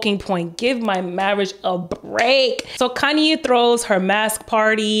talking point. Give my marriage a break. So Kanye throws her mask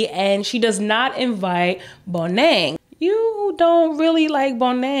party and she does not invite Bonang. You don't really like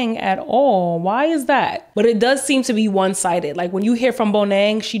Bonang at all. Why is that? But it does seem to be one-sided. Like when you hear from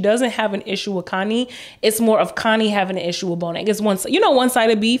Bonang, she doesn't have an issue with Kanye. It's more of Kanye having an issue with Bonang. It's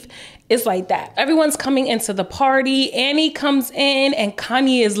one-sided beef. It's like that. Everyone's coming into the party. Annie comes in and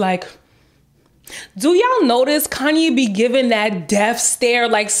Kanye is like, do y'all notice Kanye be giving that death stare?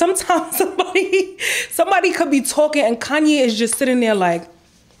 Like sometimes somebody could be talking and Kanye is just sitting there like,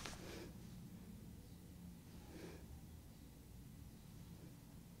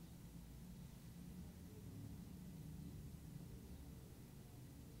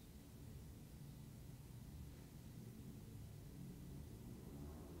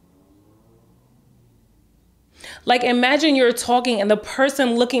 like, imagine you're talking and the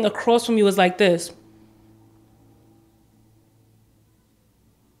person looking across from you is like this.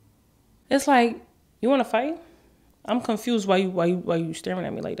 It's like, you want to fight? I'm confused why you staring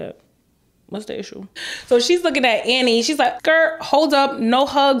at me like that. What's the issue? So she's looking at Annie. She's like, girl, hold up. No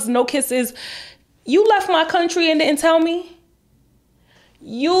hugs, no kisses. You left my country and didn't tell me?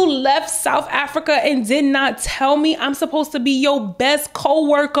 You left South Africa and did not tell me? I'm supposed to be your best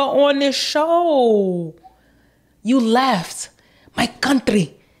co-worker on this show. You left my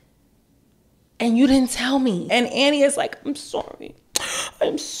country and you didn't tell me. And Annie is like, I'm sorry.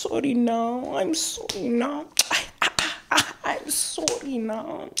 I'm sorry now. I'm sorry now. I'm sorry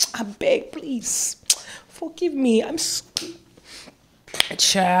now. I beg, please. Forgive me. I'm sorry.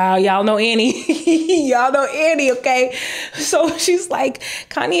 Child, y'all know Annie. Y'all know Annie, okay? So she's like,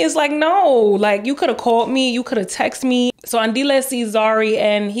 Kanye is like, no. Like, you could have called me. You could have texted me. So Andile sees Zari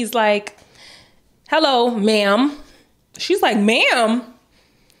and he's like, hello, ma'am. She's like, ma'am?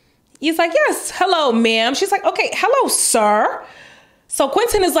 He's like, yes, hello, ma'am. She's like, okay, hello, sir. So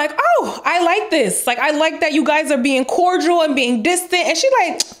Quentin is like, oh, I like this. Like, I like that you guys are being cordial and being distant. And she's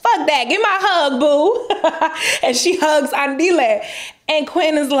like, fuck that. Give my hug, boo. And she hugs Andile. And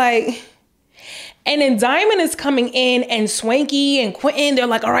Quentin is like, and then Diamond is coming in and Swanky and Quentin, they're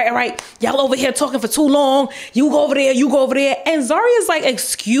like, all right, y'all over here talking for too long. You go over there, you go over there. And Zari is like,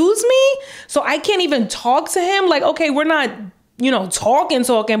 excuse me? So I can't even talk to him? Like, okay, we're not,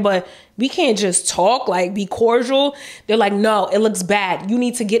 talking, but we can't just talk, like be cordial. They're like, no, it looks bad. You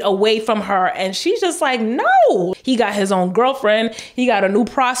need to get away from her. And she's just like, no. He got his own girlfriend. He got a new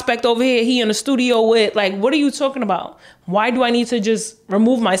prospect over here. He in the studio with, like, what are you talking about? Why do I need to just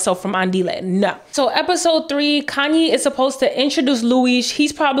remove myself from Andile? No. So episode 3, Kanye is supposed to introduce Luis.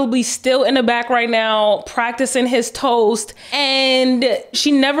 He's probably still in the back right now, practicing his toast. And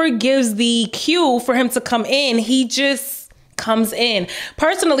she never gives the cue for him to come in. He just comes in.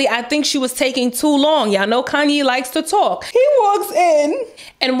 Personally, I think she was taking too long. Y'all know Kanye likes to talk. He walks in,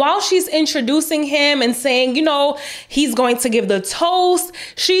 and while she's introducing him and saying, you know, he's going to give the toast,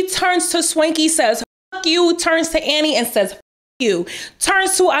 she turns to Swanky, says, "Fuck you," turns to Annie and says, "Fuck you,"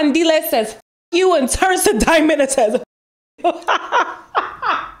 turns to Andile, says, "Fuck you," and turns to Diamond and says,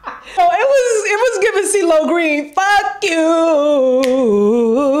 so it was giving CeeLo Green, "Fuck you."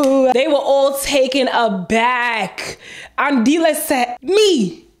 They were all taken aback. Andile said,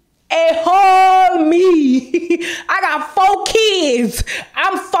 "Me, a whole me. I got 4 kids.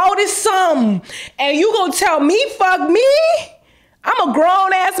 I'm 40-something. And you gonna tell me fuck me? I'm a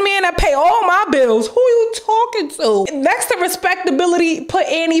grown ass man that pay all my bills. Who you talking to?" Next to respectability, put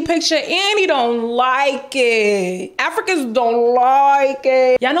Annie picture. Annie don't like it. Africans don't like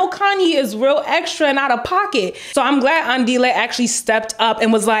it. Y'all know Kanye is real extra and out of pocket. So I'm glad Andile actually stepped up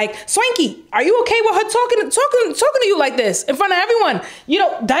and was like, "Swanky, are you okay with her talking to you like this in front of everyone? You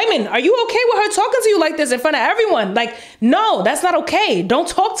know, Diamond, are you okay with her talking to you like this in front of everyone? Like, no, that's not okay. Don't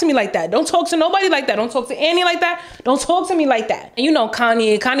talk to me like that. Don't talk to nobody like that. Don't talk to Annie like that. Don't talk to me like that." And you know,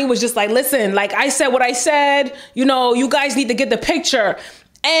 Kanye was just like, "Listen, like I said what I said, you know, you guys need to get the picture."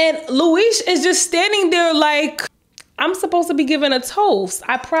 And Luis is just standing there like, I'm supposed to be giving a toast.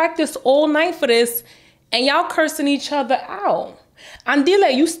 I practiced all night for this and y'all cursing each other out.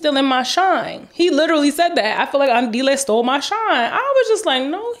 Andile, you still in my shine. He literally said that. I feel like Andile stole my shine. I was just like,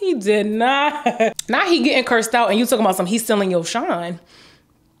 no, he did not. Now he getting cursed out and you talking about some he's stealing your shine.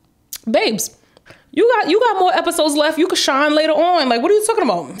 Babes, you got more episodes left. You could shine later on. Like, what are you talking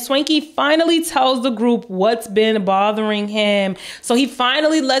about? Swanky finally tells the group what's been bothering him. So he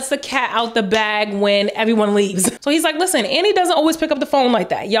finally lets the cat out the bag when everyone leaves. So he's like, "Listen, Annie doesn't always pick up the phone like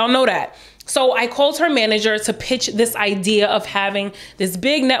that. Y'all know that." So I called her manager to pitch this idea of having this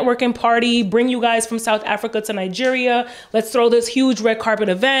big networking party, bring you guys from South Africa to Nigeria. Let's throw this huge red carpet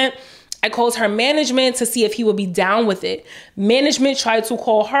event. I called her management to see if he would be down with it. Management tried to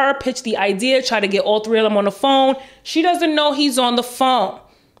call her, pitch the idea, try to get all 3 of them on the phone. She doesn't know he's on the phone.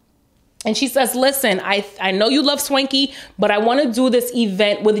 And she says, "Listen, I know you love Swanky, but I want to do this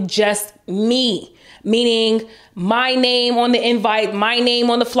event with just me." Meaning my name on the invite, my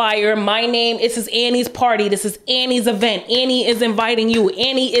name on the flyer, my name. This is Annie's party. This is Annie's event. Annie is inviting you.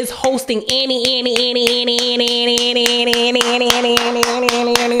 Annie is hosting. Annie.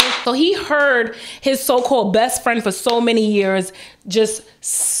 So he heard his so-called best friend for so many years just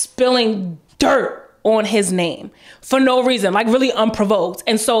spilling dirt on his name for no reason, like really unprovoked.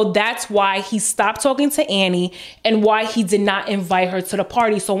 And so that's why he stopped talking to Annie and why he did not invite her to the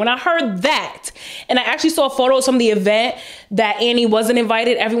party. So when I heard that, and I actually saw photos from the event that Annie wasn't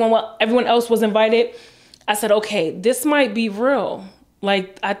invited, everyone else was invited, I said, okay, this might be real.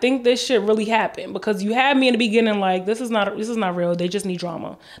 Like, I think this shit really happened, because you had me in the beginning like, this is not real. They just need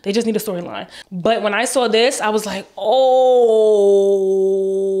drama. They just need a storyline. But when I saw this, I was like, oh,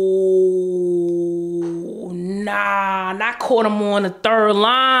 nah, not caught him on the 3rd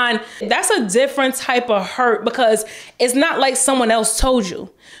line. That's a different type of hurt, because it's not like someone else told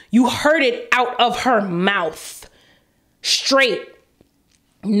you. You heard it out of her mouth. Straight.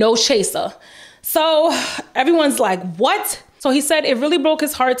 No chaser. So everyone's like, what? So he said it really broke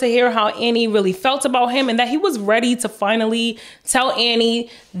his heart to hear how Annie really felt about him, and that he was ready to finally tell Annie,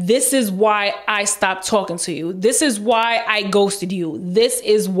 this is why I stopped talking to you. This is why I ghosted you. This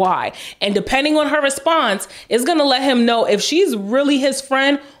is why. And depending on her response, it's going to let him know if she's really his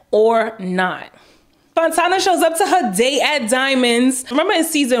friend or not. Fontana shows up to her date at Diamonds. Remember in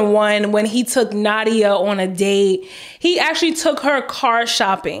season 1 when he took Nadia on a date? He actually took her car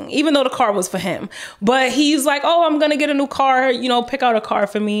shopping, even though the car was for him. But he's like, oh, I'm gonna get a new car, you know, pick out a car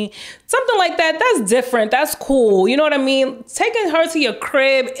for me. Something like that. That's different. That's cool. You know what I mean? Taking her to your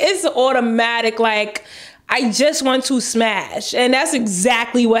crib is automatic, like, I just want to smash. And that's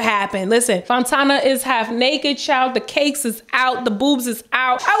exactly what happened. Listen, Fontana is half naked, child. The cakes is out. The boobs is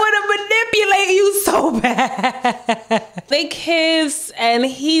out. I would have manipulated you so bad. They kiss and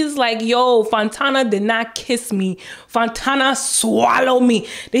he's like, yo, Fontana did not kiss me. Fontana swallowed me.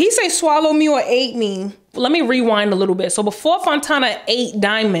 Did he say swallow me or ate me? Let me rewind a little bit. So before Fontana ate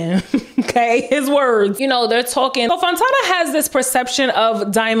Diamond, okay, his words, you know, they're talking. So Fontana has this perception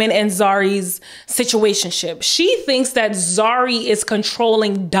of Diamond and Zari's situationship. She thinks that Zari is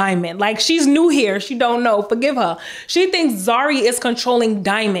controlling Diamond. Like, she's new here. She don't know. Forgive her. She thinks Zari is controlling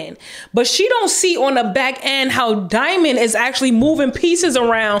Diamond, but she don't see on the back end how Diamond is actually moving pieces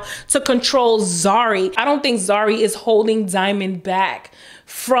around to control Zari. I don't think Zari is holding Diamond back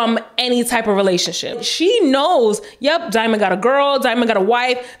from any type of relationship. She knows, yep, Diamond got a girl, Diamond got a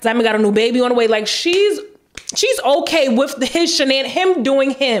wife, Diamond got a new baby on the way. Like, she's okay with his shenanigans, him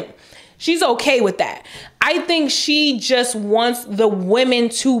doing him. She's okay with that. I think she just wants the women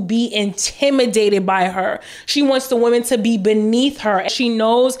to be intimidated by her. She wants the women to be beneath her. She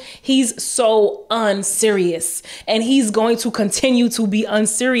knows he's so unserious, and he's going to continue to be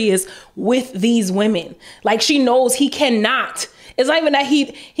unserious with these women. Like, she knows he cannot. It's not even that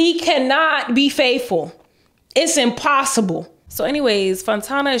he cannot be faithful. It's impossible. So anyways,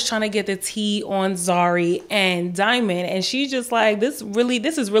 Fontana is trying to get the tea on Zari and Diamond, and she's just like, this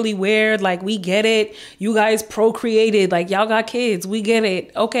is really weird. Like, we get it. You guys procreated. Like, y'all got kids. We get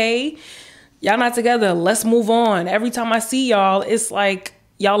it. Okay. Y'all not together. Let's move on. Every time I see y'all, it's like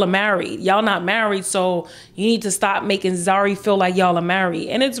y'all are married. Y'all not married, so you need to stop making Zari feel like y'all are married.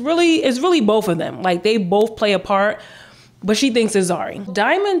 And it's really both of them. Like, they both play a part, but she thinks it's Zari.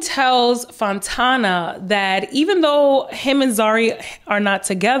 Diamond tells Fontana that even though him and Zari are not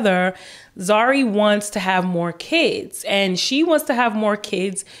together, Zari wants to have more kids, and she wants to have more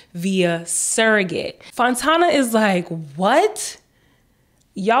kids via surrogate. Fontana is like, what?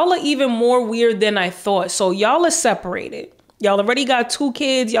 Y'all are even more weird than I thought. So y'all are separated. Y'all already got 2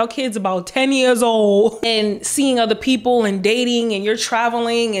 kids. Y'all kids about 10 years old and seeing other people and dating, and you're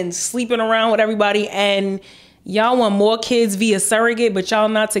traveling and sleeping around with everybody, and y'all want more kids via surrogate, but y'all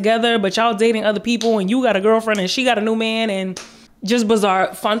not together, but y'all dating other people, and you got a girlfriend and she got a new man, and just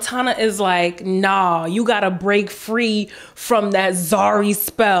bizarre. Fontana is like, nah, you gotta break free from that Zari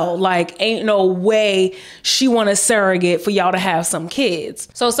spell. Like, ain't no way she want a surrogate for y'all to have some kids.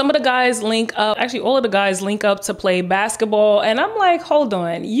 So some of the guys link up, actually all of the guys link up to play basketball. And I'm like, hold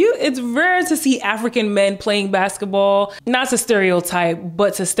on, it's rare to see African men playing basketball. Not to stereotype,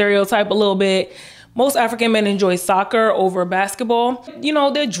 but to stereotype a little bit. Most African men enjoy soccer over basketball. You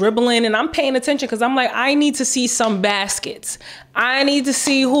know, they're dribbling, and I'm paying attention because I'm like, I need to see some baskets. I need to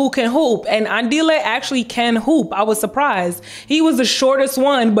see who can hoop. And Andile actually can hoop. I was surprised. He was the shortest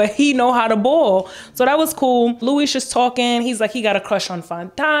one, but he know how to ball. So that was cool. Luis is talking. He's like, he got a crush on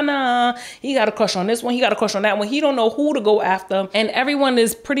Fontana. He got a crush on this one. He got a crush on that one. He don't know who to go after. And everyone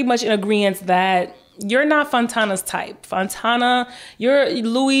is pretty much in agreement that you're not Fontana's type. Fontana,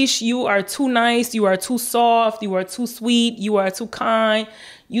 Luis, you are too nice. You are too soft. You are too sweet. You are too kind.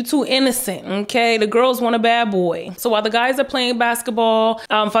 You too innocent, okay? The girls want a bad boy. So while the guys are playing basketball,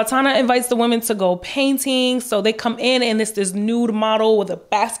 Fontana invites the women to go painting. So they come in, and it's this nude model with a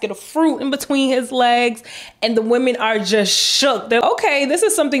basket of fruit in between his legs. And the women are just shook. They're okay, this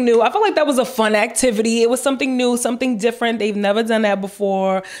is something new. I felt like that was a fun activity. It was something new, something different. They've never done that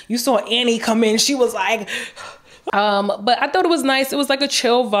before. You saw Annie come in. She was like... but I thought it was nice. It was like a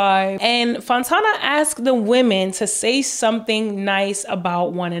chill vibe. And Fontana asked the women to say something nice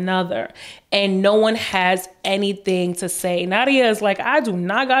about one another, and no one has anything to say. Nadia is like, I do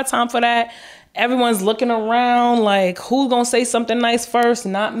not got time for that. Everyone's looking around like, who's gonna say something nice first?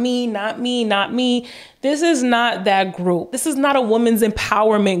 Not me, not me, not me. This is not that group. This is not a women's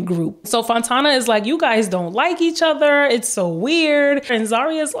empowerment group. So Fontana is like, you guys don't like each other. It's so weird. And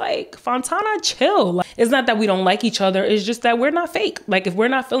Zari is like, Fontana, chill. Like, it's not that we don't like each other. It's just that we're not fake. Like, if we're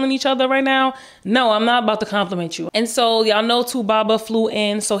not feeling each other right now, no, I'm not about to compliment you. And so y'all know Tubaba flew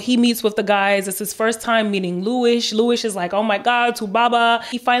in. So he meets with the guys. It's his first time meeting Luis. Luis is like, oh my God, Tubaba.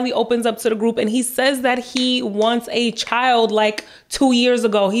 He finally opens up to the group, and he says that he wants a child like 2 years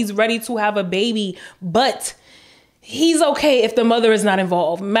ago. He's ready to have a baby, but he's okay if the mother is not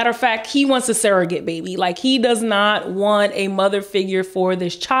involved. Matter of fact, he wants a surrogate baby. Like, he does not want a mother figure for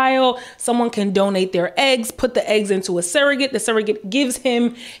this child. Someone can donate their eggs, put the eggs into a surrogate. The surrogate gives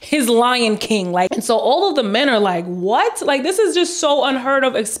him his Lion King. Like, and so all of the men are like, what? Like, this is just so unheard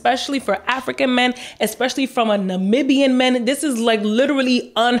of, especially for African men, especially from a Namibian man. This is like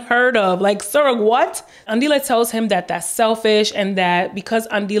literally unheard of. Like, sir, what? Andile tells him that that's selfish, and that because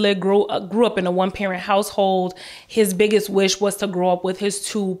Andile grew up in a one-parent household, his biggest wish was to grow up with his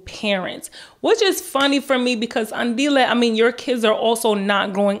two parents, which is funny for me because Andile, I mean, your kids are also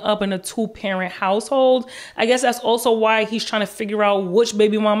not growing up in a two-parent household. I guess that's also why he's trying to figure out which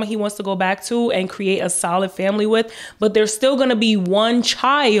baby mama he wants to go back to and create a solid family with. But there's still going to be one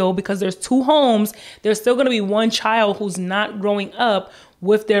child, because there's two homes. There's still going to be one child who's not growing up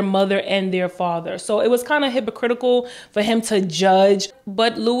with their mother and their father. So it was kind of hypocritical for him to judge.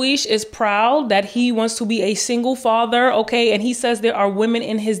 But Luis is proud that he wants to be a single father, okay? And he says there are women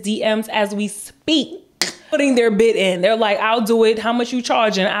in his DMs as we speak putting their bid in. They're like, I'll do it. How much you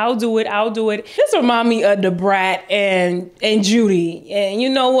charging? I'll do it. I'll do it. This remind me of the Brat and Judy. And you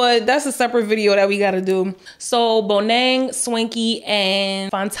know what? That's a separate video that we got to do. So Bonang, Swanky, and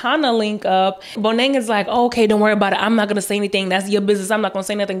Fontana link up. Bonang is like, oh, okay, don't worry about it. I'm not going to say anything. That's your business. I'm not going to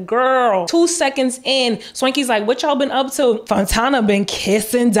say nothing. Girl, 2 seconds in, Swanky's like, what y'all been up to? Fontana been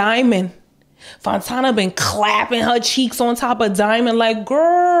kissing Diamond. Fontana been clapping her cheeks on top of Diamond like,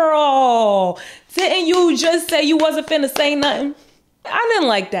 girl, didn't you just say you wasn't finna say nothing? I didn't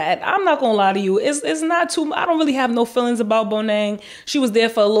like that. I'm not gonna lie to you. It's not too, I don't really have no feelings about Bonang. She was there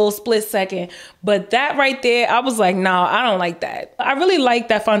for a little split second. But that right there, I was like, nah, I don't like that. I really like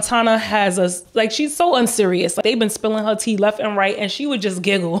that Fontana has she's so unserious. Like, they've been spilling her tea left and right and she would just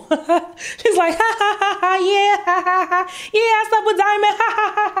giggle. She's like, ha ha ha ha, yeah, ha ha ha, yeah, I slept with Diamond, ha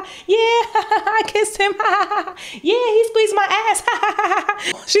ha ha, yeah, ha ha ha, I kissed him, ha ha ha, yeah, he squeezed my ass, ha ha ha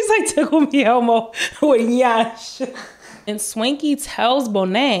ha. She's like, tickle me Elmo with Yash. And Swanky tells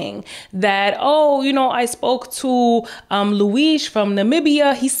Bonang that, oh, you know, I spoke to Luis from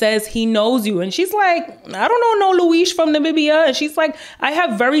Namibia. He says he knows you. And she's like, I don't know no Luis from Namibia. And she's like, I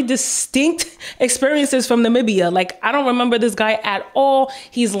have very distinct experiences from Namibia. Like, I don't remember this guy at all.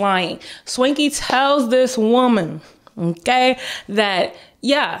 He's lying. Swanky tells this woman, okay, that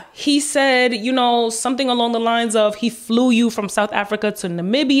yeah, he said, you know, something along the lines of he flew you from South Africa to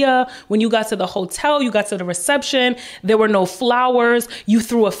Namibia. When you got to the hotel, you got to the reception, there were no flowers. You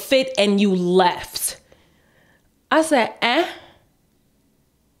threw a fit and you left. I said,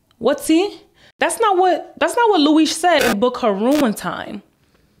 what's he? That's not what Luis said in Book Her Room one time.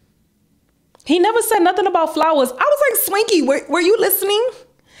 He never said nothing about flowers. I was like, Swanky, were you listening?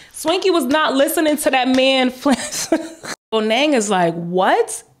 Swanky was not listening to that man. Bonang is like,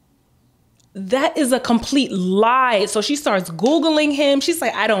 what? That is a complete lie. So she starts Googling him. She's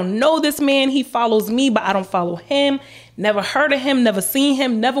like, I don't know this man. He follows me, but I don't follow him. Never heard of him, never seen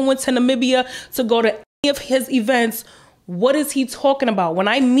him, never went to Namibia to go to any of his events. What is he talking about? When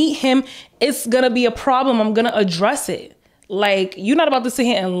I meet him, it's gonna be a problem. I'm gonna address it. Like, you're not about to sit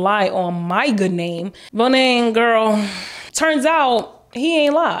here and lie on my good name. Bonang, girl, turns out he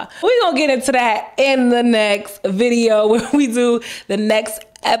ain't lie. We're gonna get into that in the next video when we do the next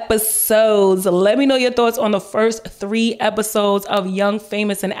episodes. Let me know your thoughts on the first 3 episodes of Young,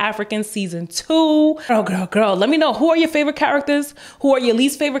 Famous, and African season 2. Girl, let me know, who are your favorite characters? Who are your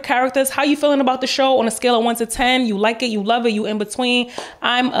least favorite characters? How you feeling about the show on a scale of 1 to 10? You like it, you love it, you in between?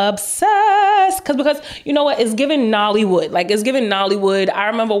 I'm obsessed because you know what, it's giving Nollywood. Like, it's giving Nollywood. I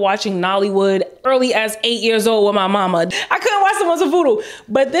remember watching Nollywood early as 8 years old with my mama. I couldn't watch Someone's a Voodoo,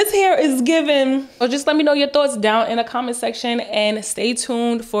 but this here is giving. So just let me know your thoughts down in the comment section and stay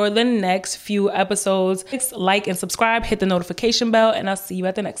tuned for the next few episodes. Like and subscribe, hit the notification bell, and I'll see you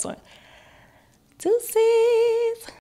at the next one. Deuces.